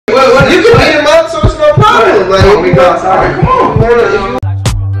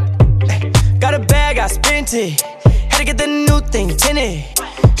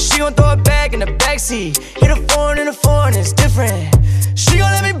see. Hit a foreign and a foreign is different. She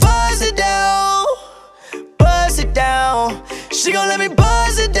gon' let me buzz it down. Buzz it down. She gon' let me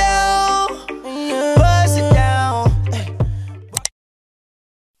buzz it down. Buzz it down.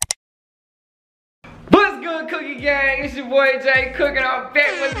 What's good, Cookie Gang? It's your boy J Cook, and I'm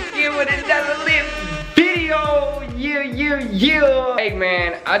back once again with another lit video. Yeah. Hey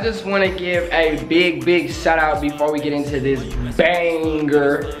man, I just want to give a big shout out before we get into this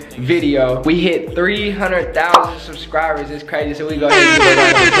banger video. We hit 300,000 subscribers. It's crazy, so we go ahead and give a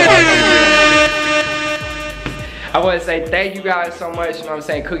round of applause. I want to say thank you guys so much. You know what I'm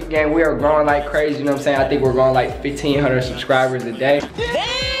saying? Cookie Gang, we are growing like crazy. You know what I'm saying? I think we're growing like 1,500 subscribers a day.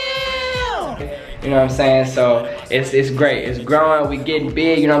 You know what I'm saying? So it's great. It's growing. We getting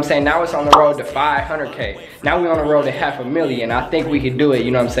big. You know what I'm saying? Now it's on the road to 500K. Now we're on the road to 500,000. I think we can do it.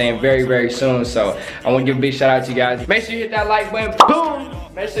 You know what I'm saying? Very soon. So I want to give a big shout out to you guys. Make sure you hit that like button. Boom.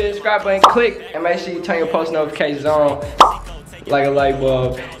 Make sure you subscribe button. Click, and make sure you turn your post notifications on like a light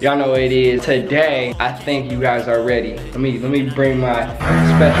bulb. Y'all know what it is. Today, I think you guys are ready. Let me bring my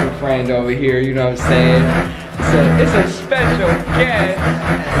special friend over here. You know what I'm saying? It's a special guest.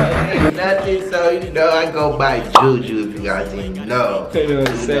 Nothing, so you know I go by Juju if you guys didn't know. You know what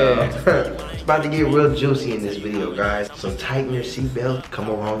I'm saying? It's about to get real juicy in this video, guys. So tighten your seatbelt, come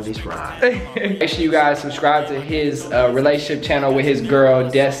along this ride. Make sure you guys subscribe to his relationship channel with his girl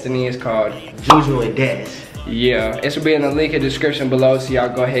Destiny. It's called Juju&des. Yeah, it should be in the link in the description below, so y'all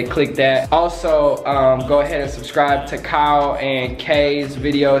go ahead and click that. Also, go ahead and subscribe to ky&kae's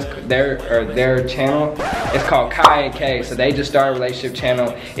videos, their channel. It's called ky&kae, so they just started a relationship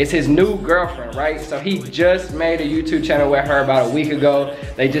channel. It's his new girlfriend, right? So he just made a YouTube channel with her about a week ago.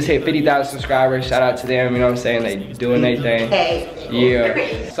 They just hit 50,000 subscribers. Shout out to them, you know what I'm saying? They doing their thing.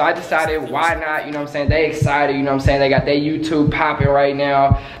 Yeah. So I decided, why not? You know what I'm saying? They excited, you know what I'm saying? They got their YouTube popping right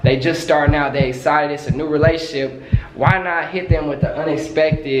now. They just starting out. They excited. It's a new relationship. Why not hit them with the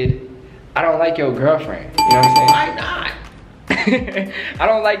unexpected, I don't like your girlfriend. You know what I'm saying? Why not? I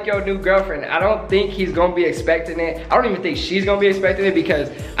don't like your new girlfriend. I don't think he's gonna be expecting it. I don't even think she's gonna be expecting it because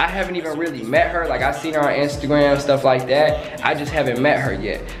I haven't even really met her. Like, I've seen her on Instagram, stuff like that. I just haven't met her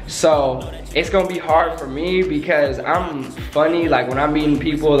yet. So it's gonna be hard for me because I'm funny. Like, when I'm meeting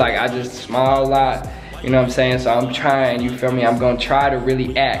people, like, I just smile a lot. You know what I'm saying? So I'm trying, you feel me? I'm gonna try to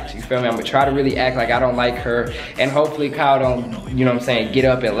really act, you feel me? I'm gonna try to really act like I don't like her. And hopefully Kyle don't, you know what I'm saying, get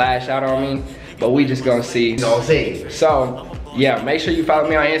up and lash out on me. But we just gonna see. You know what I'm saying? So, yeah, make sure you follow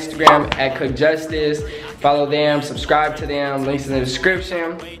me on Instagram at CookJustice. Follow them, subscribe to them, links in the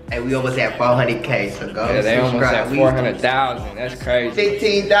description. And we almost at 400K, so go Yeah, they almost subscribe. at 400,000, that's crazy.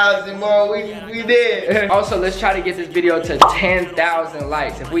 15,000 more, we did. Also, let's try to get this video to 10,000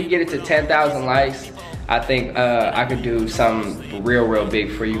 likes. If we get it to 10,000 likes, I think I could do something real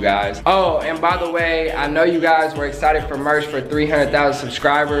big for you guys. Oh, and by the way, I know you guys were excited for merch for 300,000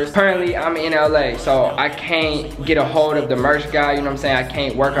 subscribers. Currently, I'm in LA, so I can't get a hold of the merch guy, you know what I'm saying? I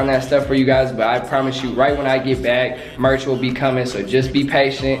can't work on that stuff for you guys, but I promise you, right when I get back, merch will be coming, so just be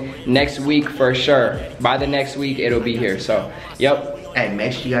patient. Next week, for sure. By the next week, it'll be here, so, yep. Hey,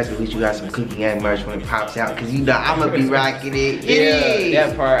 make sure you guys release you guys some Cookie Gang merch when it pops out, cause you know I'm gonna be rocking it. Yeah,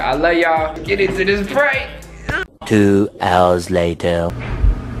 that part. I love y'all. Get into this break. 2 hours later.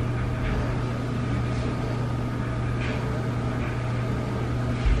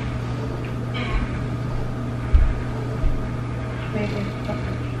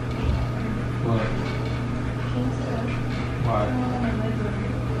 What? Why?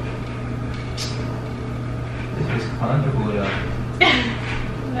 This is comfortable though.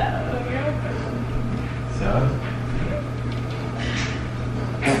 So?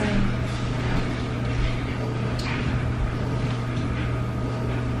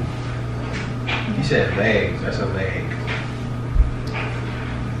 You said legs, that's a leg.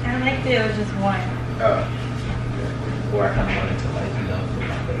 I liked it was just one. Oh. Or I kind of wanted to like, you know, put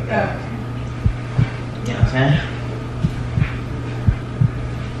my leg out. You know what I'm saying?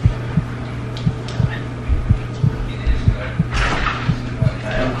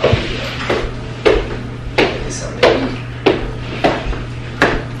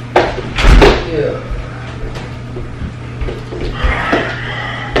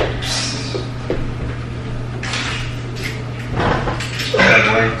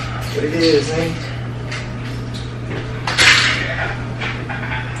 What it is, man?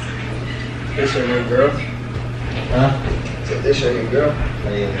 This your new girl? Huh? So this your new girl?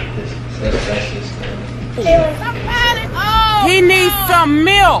 Oh yeah, that's just He needs some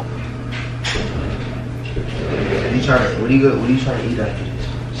milk. What are you trying to eat after this?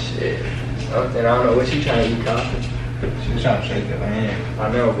 Shit. Something. I don't know what you trying to eat, coffee. She was trying to shake it, man. I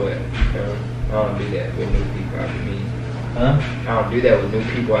know, but I don't do that with new people. I be mean. Huh? I don't do that with new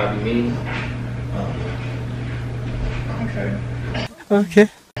people. I be mean. Okay. Okay.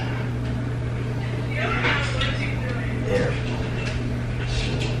 Yeah.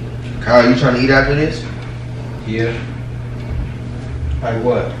 Kyle, you trying to eat after this? Yeah. Like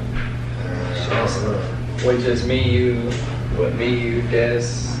what? With just me, you, with me, you, Des,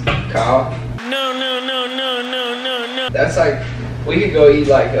 Kyle. No. That's like, we could go eat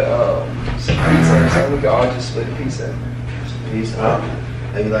like some pizza or something. We could all just split a pizza. Piece up.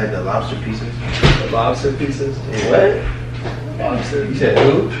 Maybe like the lobster pieces. The lobster pieces. Yeah. What? Lobster. You said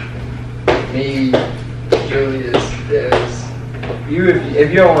who? Me, Julius, Des. You, if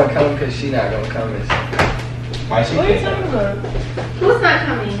you don't want to come, because she not gonna come. Why she What are you can't? talking about? Who's not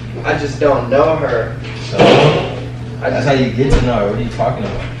coming? I just don't know her. So I that's just, how you get to know her. What are you talking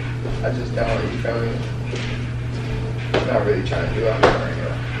about? I just don't. You feel me? I'm not really trying to do it right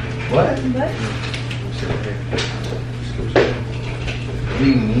now. What? What? What do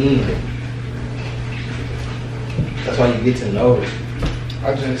you mean? That's why you get to know her.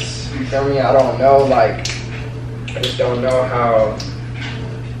 I just, you feel me? I don't know, like, I just don't know how.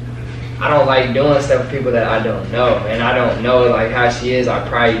 I don't like doing stuff with people that I don't know, and I don't know like how she is. I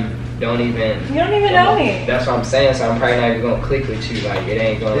probably don't even. You don't even know me. That's what I'm saying. So I'm probably not even gonna click with you. Like it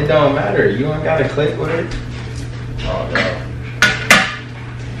ain't gonna. It don't matter. You don't gotta click with her. Oh no.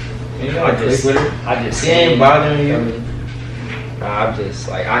 You don't gotta click with her. I just. She ain't bothering you. I'm just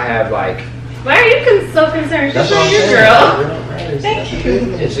like I have like. Why are you so concerned? That's She's what I'm not your saying. girl. It don't matter. Thank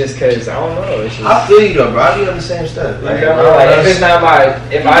you. It's just cause I don't know. It's just. I feel you though, bro. I be on the same stuff. Like, if it's not my,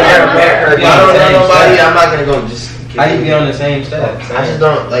 if I never met her, If I don't know nobody, I'm not gonna go just. How you be on the same stuff? I just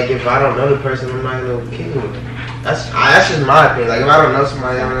don't like if I don't know the person, I'm not gonna kick it with them. That's just my opinion. Like if I don't know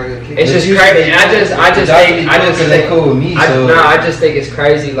somebody, I'm not gonna kick it. It's just crazy. I just think they cool with me. So I just think it's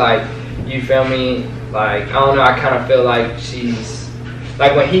crazy. Like you feel me? Like I don't know. I kind of feel like she's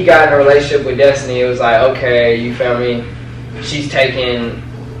like when he got in a relationship with Destiny, it was like okay, you feel me? She's taking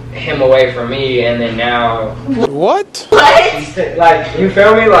him away from me, and then now What? she's like you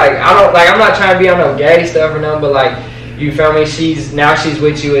feel me? Like I'm not trying to be on no gay stuff or nothing, but like you feel me? She's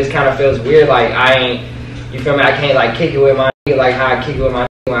with you. It kind of feels weird. Like I ain't. You feel me? I can't like kick it with my nigga like how I kick it with my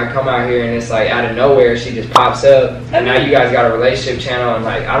nigga when I come out here and it's like out of nowhere she just pops up and now you guys got a relationship channel and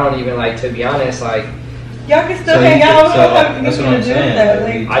like I don't even like to be honest like Y'all can still hang out. That's what I'm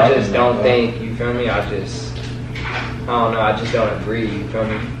saying. I just don't think you feel me. I don't know. I just don't agree. You feel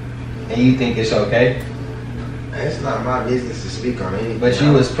me? And you think it's okay? It's not my business to speak on anything. But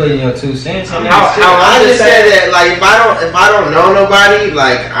you was putting your 2 cents in. I just said that like if I don't know nobody,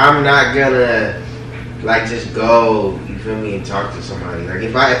 like I'm not gonna like just go, you feel me, and talk to somebody. Like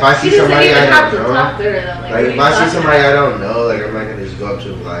if I see somebody I don't know, like if I see somebody I don't know, like I'm not gonna just go up to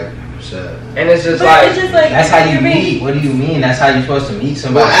them like, what's up? And it's just like that's how you meet. What do you mean? That's how you're supposed to meet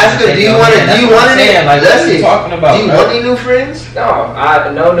somebody. Well, ask her, do you want any? Like what are you talking about? Do you want any new friends? No,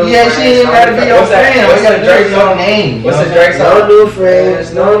 no new friends. Yeah, she ain't gotta be your friend. What's the Drake song? name? What's the Drake song? No new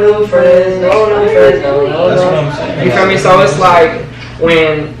friends, no new friends, no new friends, no. That's what I'm saying. You feel me? So it's like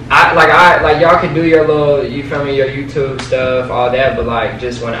when y'all can do your little, you feel me, your YouTube stuff, all that, but like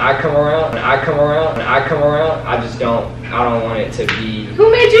just when I come around, I just don't want it to be.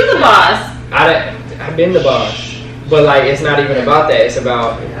 Who made you the boss? I've been the boss, but like it's not even about that. It's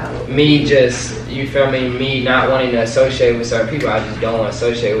about me just, you feel me not wanting to associate with certain people. I just don't want to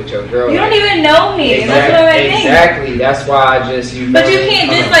associate with your girl. You don't even know me. That's what I think. Exactly. That's why I just But you can't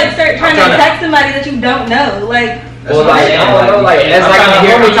just like start trying to text somebody that you don't know. Like. Well, like I don't know, like as like I'm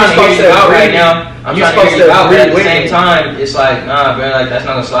hearing you supposed to out right now. You're supposed to out, but at the same time, it's like nah, bro. Like that's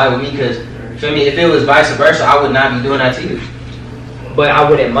not gonna slide with me because feel me. If it was vice versa, I would not be doing that to you. But I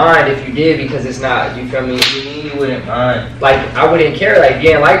wouldn't mind if you did because it's not. You feel me? You wouldn't mind. Like I wouldn't care. Like you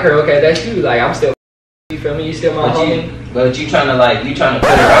didn't like her. Okay, that's you. Like I'm still. You feel me? You still my homie. But you trying to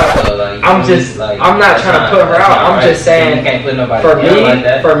put her out though. Like I'm not trying to put her out. I'm just saying. You can't put nobody for down like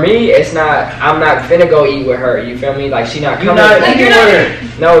that. For me, it's not. I'm not finna go eat with her. You feel me? Like she not coming. With her.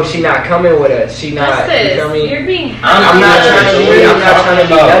 No, she not coming with us. She not. You feel me? You're being. I'm not trying to be. I'm not trying to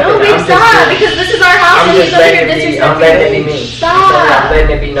be nothing. No, stop. Because this is our house and he's over here disrespecting. I'm letting it be me. Stop. I'm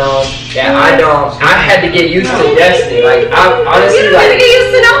letting it be known that I don't. I had to get used to Destiny. Like I honestly you don't like. get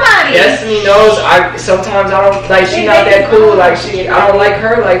used to nobody. Destiny knows. Sometimes I don't like. She not that cool. Like I don't like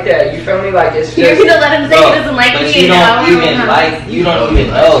her like that. You feel me? Like it's just. You're gonna let him say he doesn't like me. You don't even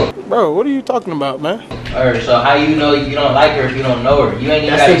know. Bro, what are you talking about, man? So how you know you don't like her if you don't know her? You ain't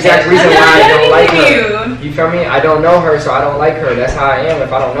even. That's the exact reason why I don't like her. You. You feel me? I don't know her, so I don't like her. That's how I am.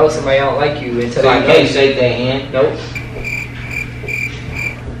 If I don't know somebody, I don't like you until So I you know. can't shake that hand. Nope.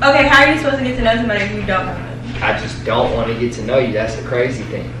 Okay, how are you supposed to get to know somebody if you don't know them? I just don't want to get to know you. That's the crazy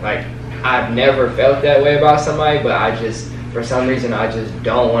thing. Like, I've never felt that way about somebody, but I just, for some reason, I just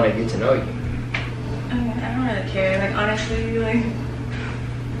don't want to get to know you. Okay, I don't really care. Like, honestly, like,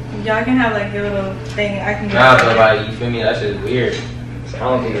 y'all can have like your little thing. I can. Nah, but like, you feel me? That shit is weird. So I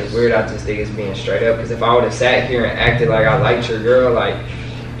don't think it's weird. I just think it's being straight up. Because if I would have sat here and acted like I liked your girl, like,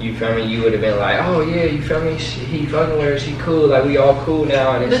 you feel me? You would have been like, oh yeah, you feel me? He fucking with her. She cool. Like, we all cool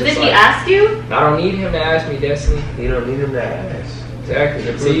now. And it's but just did like, he ask you? I don't need him to ask me, Destiny. You don't need him to ask.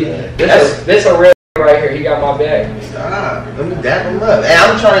 Exactly. See, this a real right here. He got my back. Stop. Let me dap him up. Hey,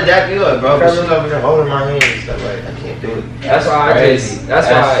 I'm trying to dap you up, bro. But she's over there holding my hand and stuff like that. I can't do it. That's why that's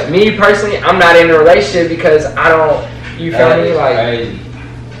why me personally, I'm not in a relationship because I don't. You feel me? Like, crazy.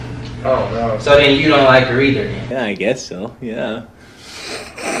 Oh no. So then you don't like her either? Then? Yeah, I guess so. Yeah.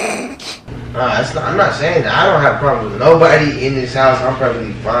 I'm not saying that. I don't have a problem with nobody in this house. I'm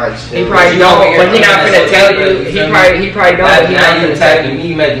perfectly fine. He probably don't, but he not gonna tell you. He probably don't. Now you attacking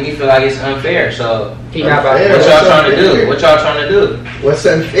me, making me feel like it's unfair. So he not about to. What y'all trying to do? What y'all trying to do? What's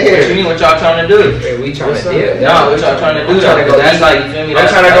unfair? What you mean? What y'all trying to do? Yeah, we trying to deal. No, what y'all trying to do? That's like, you feel me? I'm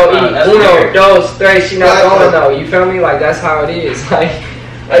trying to go eat. Uno, dos, tres. She not going though. You feel me? Like that's how it is. Like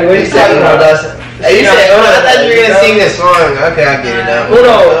what are you talking about, Dustin? Hey, you said, I thought you were gonna sing this song. Okay, I get it now.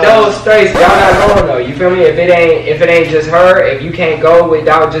 Uno, dos, tres. Y'all not going though. You feel me? If it ain't just her, if you can't go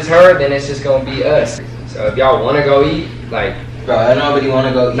without just her, then it's just gonna be us. So if y'all wanna go eat, like. Bro, nobody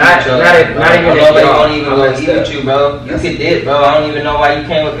wanna go eat not with you. Not even nobody wanna even go eat with you, bro. You could dip, bro. I don't even know why you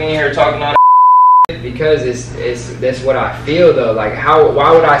came up in here talking all that. Because that's what I feel though. Like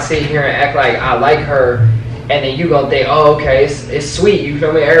why would I sit here and act like I like her, and then you gonna think, oh okay, it's sweet. You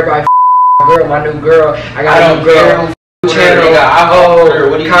feel me? Everybody. Girl, my new girl. I got a new girl. Channel.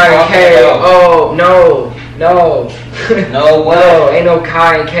 Oh, ky&kae. Oh, no. No, what? No, ain't no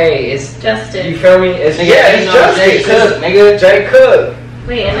ky&kae. It's Justice. You feel me? It's it's Justice. jcook, nigga. jcook.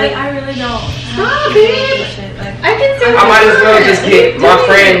 Wait, and like I really don't. Stop it. I can see. I might as well just get my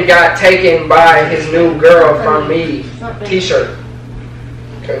friend got taken by his new girl from me t-shirt.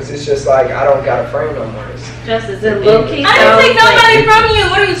 Cause it's just like I don't got a friend no more. Justice, it low-key. I didn't take nobody from you.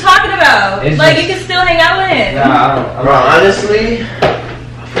 What are you talking about? Like you can still hang out with him. Nah, bro, honestly,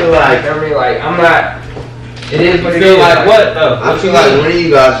 I feel like I'm not. It is what it feel is. Like what though? I feel like one of you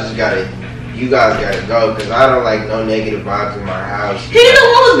guys just gotta go, because I don't like no negative vibes in my house. He's the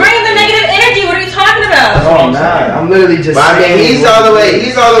one who's bringing the negative energy. What are you talking about? Oh, I'm not. I'm literally just. But I mean, he's all the way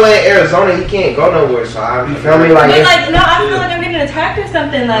in Arizona. He can't go nowhere. So you feel me? Like, no, I feel like I'm getting attacked or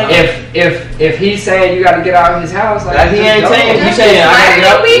something. Like, if he's saying you got to get out of his house, like he ain't saying. You saying I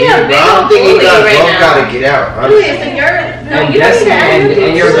gotta get out? I don't think you guys both gotta get out. And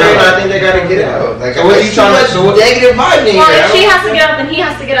your girl, I think they gotta get out. Like, so what you trying to do? Negative vibe in here. Well, if she has to get out, then he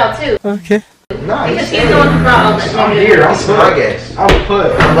has to get out too. Okay. No, because he's the one who brought all this. I'm here. I'm put. I guess. I'm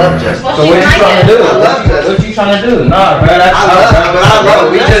put. I love Justice. Well, so what you trying to do? I love Justice. What you trying to do? Nah, bro. That's I'm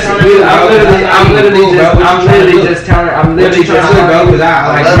literally just telling. I'm literally just bro.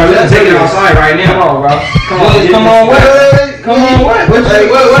 Like, bro, let's take it outside right now. Come on, bro. Come on, what? Come on, what?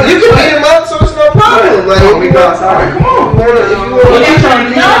 You can beat him up, so it's no problem. Like, we go outside. Come on. What you trying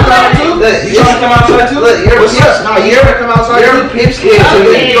to do? You trying to come outside too? Look, you're a come outside. You're a pips kid.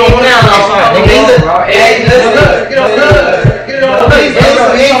 You don't want to come outside. Hey, look. Get on.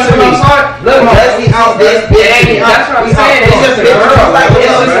 Look, Dusty out this bitch. That's what I'm saying. It's just a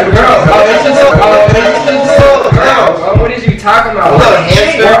girl. What is you talking about?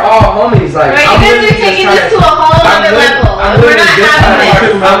 We're all homies. Like, right, you guys are taking this to a whole other level. We're not having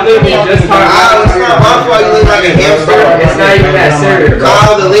this. I'm literally just talking about. It's not my fault. You look like a hamster. It's not even that serious, bro.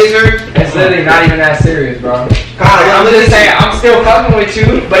 Kyle the lizard. It's literally not even that serious, bro. Kyle, I'm just saying, I'm still fucking with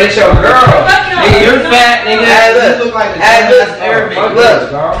you, but it's your girl. Nigga, you're fat, nigga. You look like Look,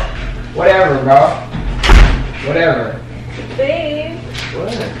 bro. Whatever, bro. Whatever. Babe.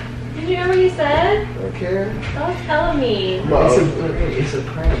 What? Did you hear what he said? I don't care. Don't tell me. It's a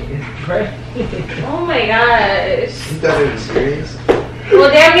prank. It's a prank. Oh my gosh. You thought it was serious? Well,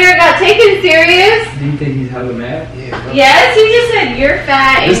 damn near it got taken serious. Do you think he's hella mad? Yeah. Bro. Yes, he just said you're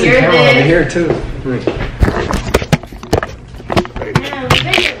fat and you're this. Here too. Man, we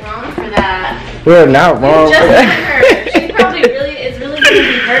think you're wrong for that. We're not wrong. It just hurt. She probably is really going to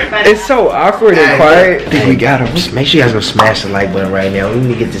be hurt by that. It's so awkward and quiet. I think we got him. Make sure you guys go smash the like button right now. We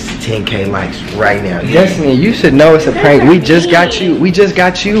need to get this to 10K likes right now. Destiny, you should know it's a prank. We just got you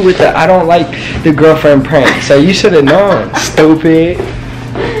with the I don't like the girlfriend prank. So you should have known, stupid.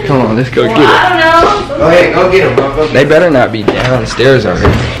 Come on, let's go get it. I don't know. Go ahead, go get him, bro. They better not be downstairs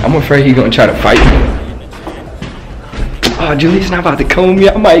already. I'm afraid he's gonna try to fight me. Oh, Julia's not about to come with me.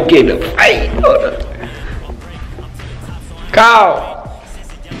 I might get in a fight. Hold up. Kyle.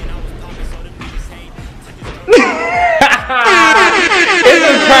 It's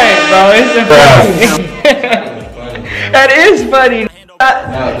a prank, bro. It's a prank. That is funny.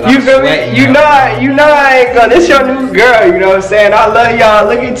 You feel me? You know I ain't gonna. This your new girl. You know what I'm saying? I love y'all.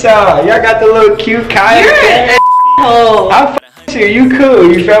 Look at y'all. Y'all got the little cute ky&kae. I'm f***ing you. You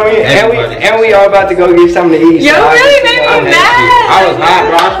cool. You feel me? And we all about to go get something to eat. You really made me mad. I was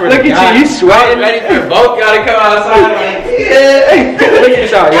hot, bro. Look at you. You sweating. Ready for both y'all to come outside. Look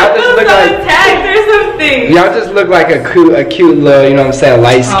at y'all. Y'all just look like attacked or something. Y'all just look like a cute little, you know what I'm saying,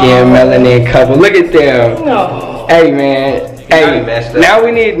 light skinned melanin couple. Look at them. No. Hey man. Hey, now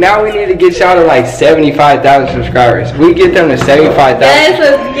we need to get y'all to like 75,000 subscribers. We get them to 75,000. Yes,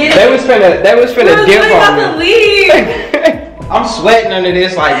 let's get it. They was finna dip on me. Leave. I'm sweating under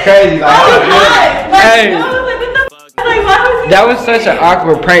this like crazy. Like, hey. That was such an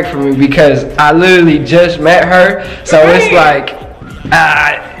awkward prank for me because I literally just met her, so it's like,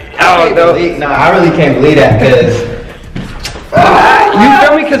 I don't know. Nah, I really can't believe that because. You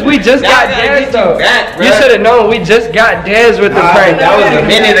feel me? Because we just got Des though. You should have known we just got Des with the prank. That was a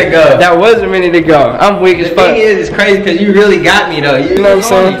minute ago. That was a minute ago. I'm weak as fuck. The thing is, it's crazy because you really got me though. You know what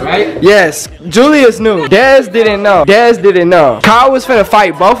I'm saying? Right? Yes. Julius knew. Des didn't know. Kyle was finna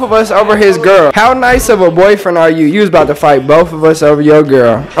fight both of us over his girl. How nice of a boyfriend are you? You was about to fight both of us over your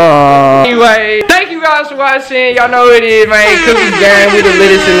girl. Anyway, thank you guys for watching. Y'all know who it is, man. Cookie Gang. We the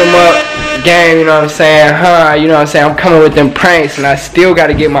littest in them up. Game, you know what I'm saying? You know what I'm saying? I'm coming with them pranks, and I still got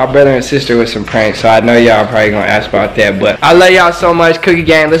to get my brother and sister with some pranks, so I know y'all probably gonna ask about that, but I love y'all so much. Cookie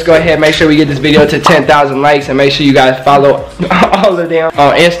Gang, let's go ahead, make sure we get this video to 10,000 likes, and make sure you guys follow all of them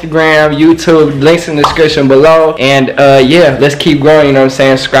on Instagram, YouTube, links in the description below, and yeah, let's keep growing, you know what I'm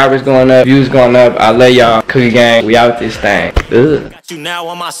saying? Subscribers going up, views going up. I love y'all. Cookie Gang, we out this thing. Ugh. You now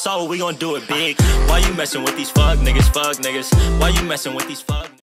on my soul, we gon' do it big. Why you messing with these fuck niggas? Why you messing with these fuck